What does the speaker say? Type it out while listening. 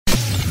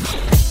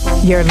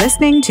You're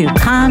listening to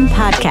Kan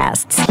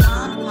Podcasts.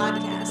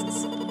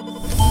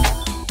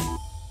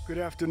 Good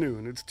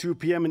afternoon. It's 2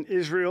 p.m. in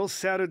Israel,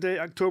 Saturday,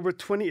 October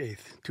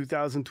 28th,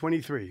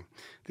 2023.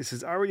 This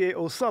is Aryeh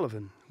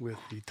O'Sullivan with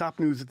the top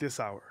news at this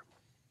hour.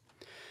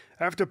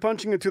 After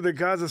punching into the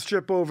Gaza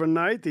Strip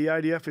overnight, the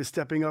IDF is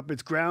stepping up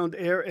its ground,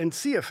 air, and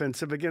sea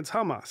offensive against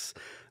Hamas.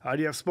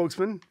 IDF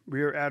spokesman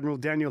Rear Admiral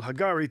Daniel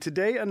Hagari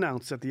today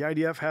announced that the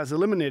IDF has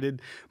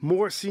eliminated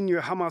more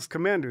senior Hamas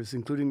commanders,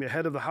 including the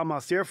head of the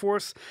Hamas Air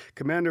Force,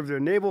 commander of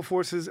their naval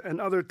forces, and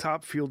other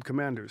top field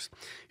commanders.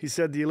 He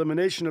said the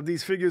elimination of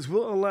these figures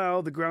will allow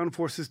the ground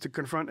forces to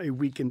confront a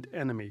weakened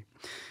enemy.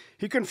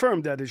 He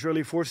confirmed that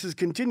Israeli forces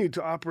continue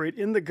to operate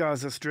in the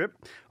Gaza Strip.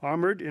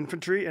 Armored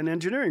infantry and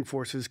engineering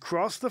forces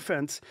crossed the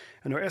fence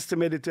and are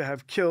estimated to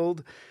have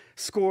killed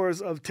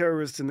scores of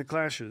terrorists in the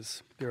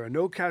clashes. There are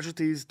no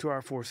casualties to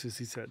our forces,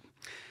 he said.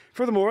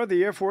 Furthermore,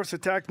 the Air Force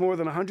attacked more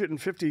than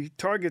 150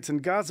 targets in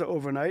Gaza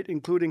overnight,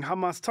 including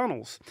Hamas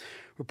tunnels.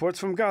 Reports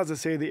from Gaza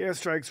say the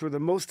airstrikes were the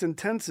most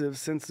intensive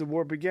since the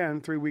war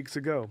began 3 weeks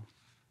ago.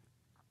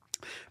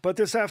 But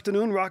this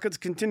afternoon, rockets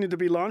continued to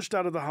be launched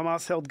out of the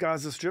Hamas-held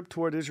Gaza Strip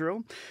toward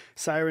Israel.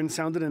 Sirens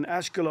sounded in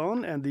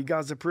Ashkelon and the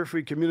Gaza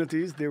periphery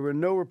communities. There were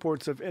no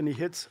reports of any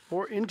hits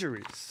or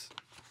injuries.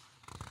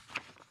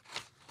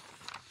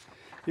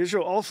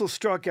 Israel also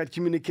struck at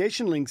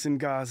communication links in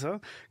Gaza,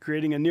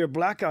 creating a near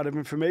blackout of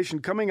information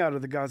coming out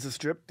of the Gaza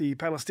Strip. The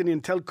Palestinian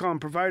telecom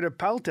provider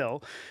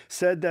Paltel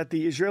said that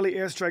the Israeli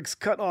airstrikes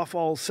cut off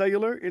all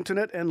cellular,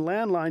 internet, and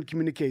landline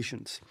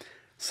communications.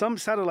 Some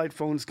satellite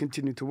phones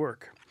continue to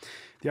work.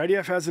 The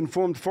IDF has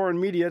informed foreign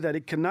media that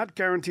it cannot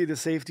guarantee the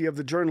safety of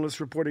the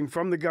journalists reporting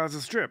from the Gaza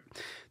Strip.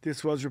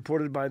 This was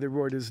reported by the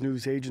Reuters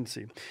news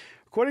agency.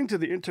 According to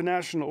the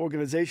International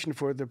Organization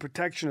for the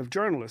Protection of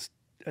Journalists,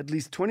 at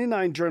least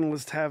 29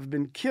 journalists have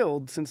been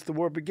killed since the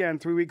war began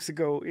 3 weeks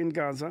ago in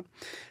Gaza.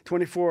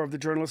 24 of the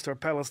journalists are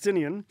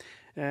Palestinian,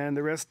 and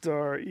the rest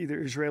are either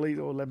Israeli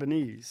or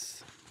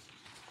Lebanese.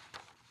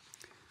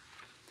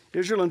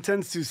 Israel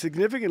intends to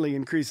significantly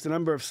increase the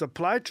number of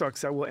supply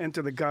trucks that will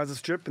enter the Gaza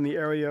Strip in the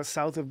area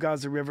south of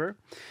Gaza River.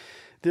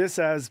 This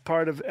as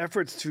part of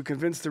efforts to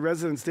convince the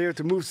residents there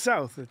to move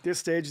south. At this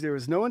stage, there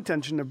is no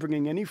intention of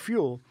bringing any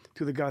fuel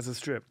to the Gaza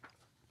Strip.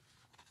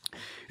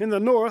 In the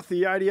north,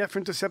 the IDF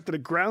intercepted a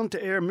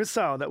ground-to-air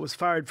missile that was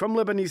fired from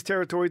Lebanese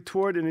territory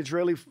toward an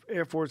Israeli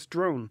Air Force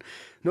drone.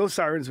 No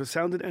sirens were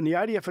sounded, and the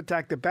IDF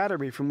attacked the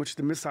battery from which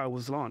the missile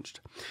was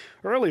launched.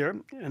 Earlier,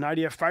 an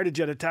IDF fighter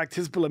jet attacked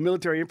Hezbollah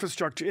military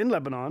infrastructure in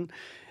Lebanon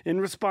in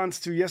response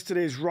to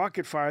yesterday's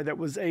rocket fire that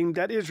was aimed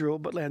at Israel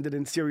but landed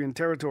in Syrian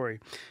territory.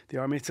 The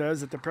army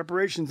says that the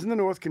preparations in the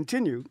north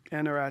continue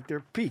and are at their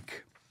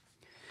peak.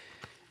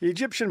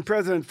 Egyptian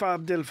President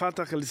Abdel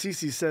Fattah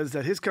el-Sisi says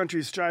that his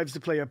country strives to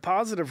play a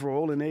positive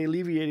role in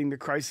alleviating the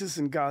crisis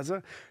in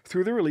Gaza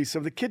through the release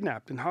of the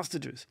kidnapped and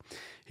hostages.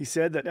 He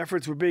said that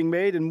efforts were being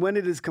made, and when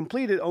it is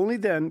completed, only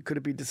then could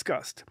it be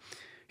discussed.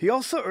 He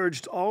also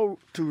urged all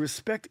to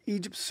respect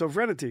Egypt's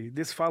sovereignty.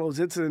 This follows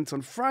incidents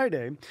on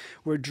Friday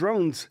where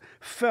drones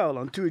fell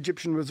on 2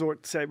 Egyptian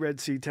resort Red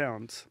Sea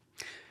towns.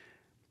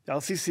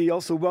 El-Sisi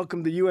also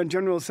welcomed the UN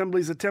General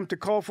Assembly's attempt to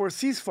call for a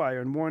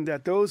ceasefire and warned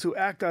that those who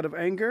act out of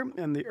anger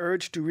and the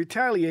urge to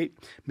retaliate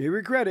may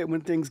regret it when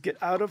things get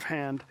out of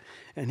hand,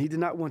 and he did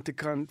not want the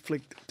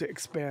conflict to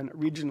expand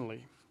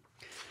regionally.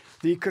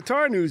 The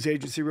Qatar news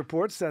agency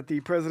reports that the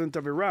president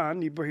of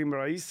Iran, Ibrahim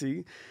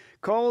Raisi,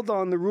 called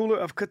on the ruler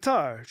of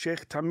Qatar,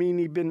 Sheikh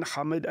Tamim bin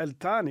Hamad Al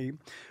Thani.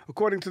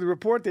 According to the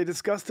report, they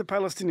discussed the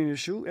Palestinian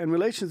issue and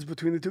relations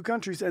between the two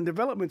countries and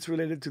developments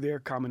related to their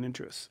common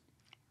interests.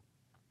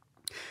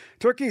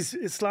 Turkey's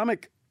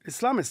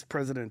Islamist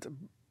president,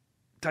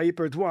 Tayyip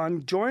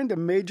Erdogan, joined a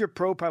major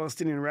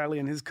pro-Palestinian rally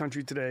in his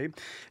country today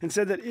and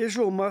said that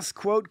Israel must,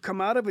 quote, come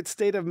out of its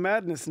state of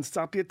madness and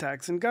stop the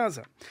attacks in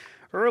Gaza.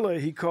 Earlier,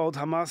 he called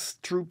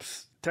Hamas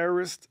troops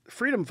terrorist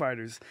freedom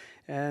fighters,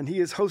 and he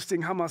is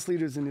hosting Hamas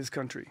leaders in his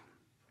country.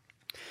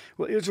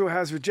 Well, Israel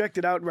has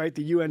rejected outright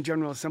the UN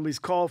General Assembly's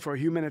call for a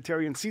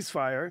humanitarian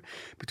ceasefire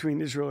between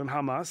Israel and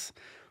Hamas.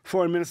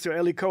 Foreign Minister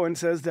Eli Cohen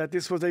says that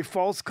this was a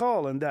false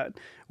call and that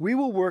we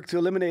will work to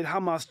eliminate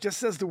Hamas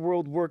just as the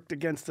world worked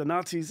against the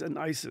Nazis and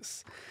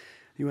ISIS.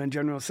 The UN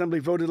General Assembly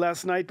voted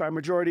last night by a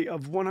majority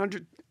of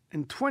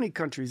 120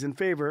 countries in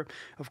favor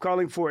of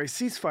calling for a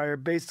ceasefire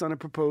based on a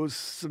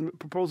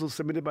proposal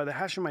submitted by the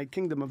Hashemite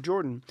Kingdom of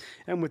Jordan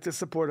and with the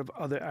support of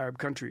other Arab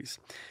countries.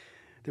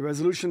 The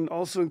resolution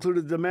also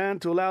included the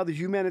demand to allow the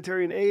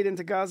humanitarian aid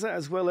into Gaza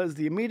as well as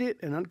the immediate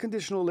and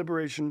unconditional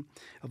liberation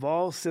of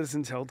all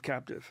citizens held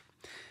captive.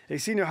 A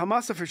senior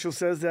Hamas official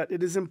says that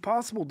it is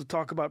impossible to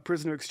talk about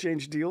prisoner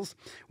exchange deals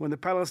when the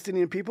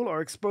Palestinian people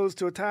are exposed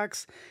to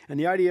attacks and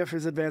the IDF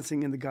is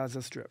advancing in the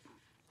Gaza Strip.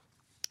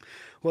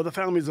 Well, the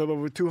families of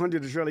over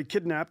 200 Israeli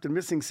kidnapped and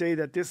missing say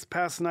that this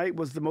past night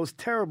was the most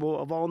terrible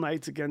of all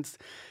nights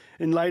against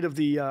In light of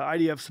the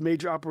IDF's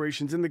major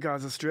operations in the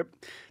Gaza Strip,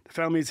 the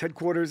family's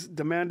headquarters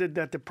demanded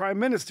that the Prime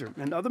Minister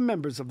and other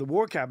members of the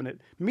War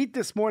Cabinet meet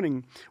this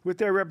morning with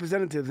their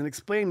representatives and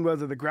explain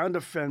whether the ground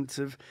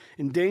offensive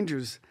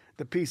endangers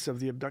the peace of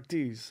the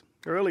abductees.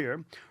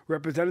 Earlier,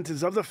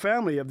 representatives of the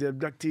family of the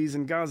abductees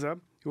in Gaza,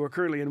 who are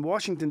currently in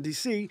Washington,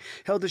 D.C.,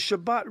 held a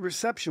Shabbat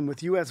reception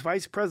with U.S.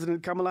 Vice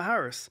President Kamala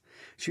Harris.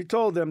 She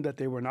told them that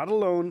they were not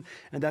alone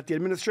and that the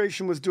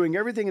administration was doing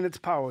everything in its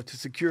power to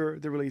secure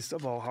the release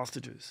of all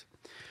hostages.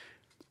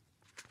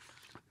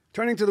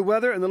 Turning to the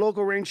weather, and the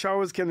local rain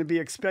showers can be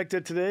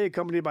expected today,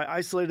 accompanied by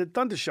isolated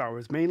thunder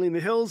showers, mainly in the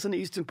hills and the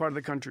eastern part of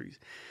the country.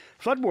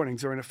 Flood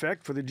warnings are in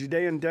effect for the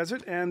Judean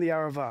Desert and the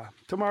Arava.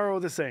 Tomorrow,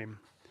 the same.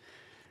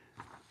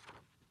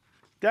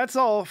 That's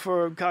all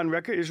for Kan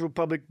Reka, Israel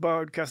Public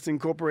Broadcasting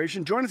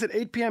Corporation. Join us at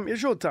 8 p.m.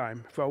 Israel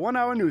time for a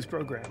one-hour news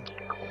program.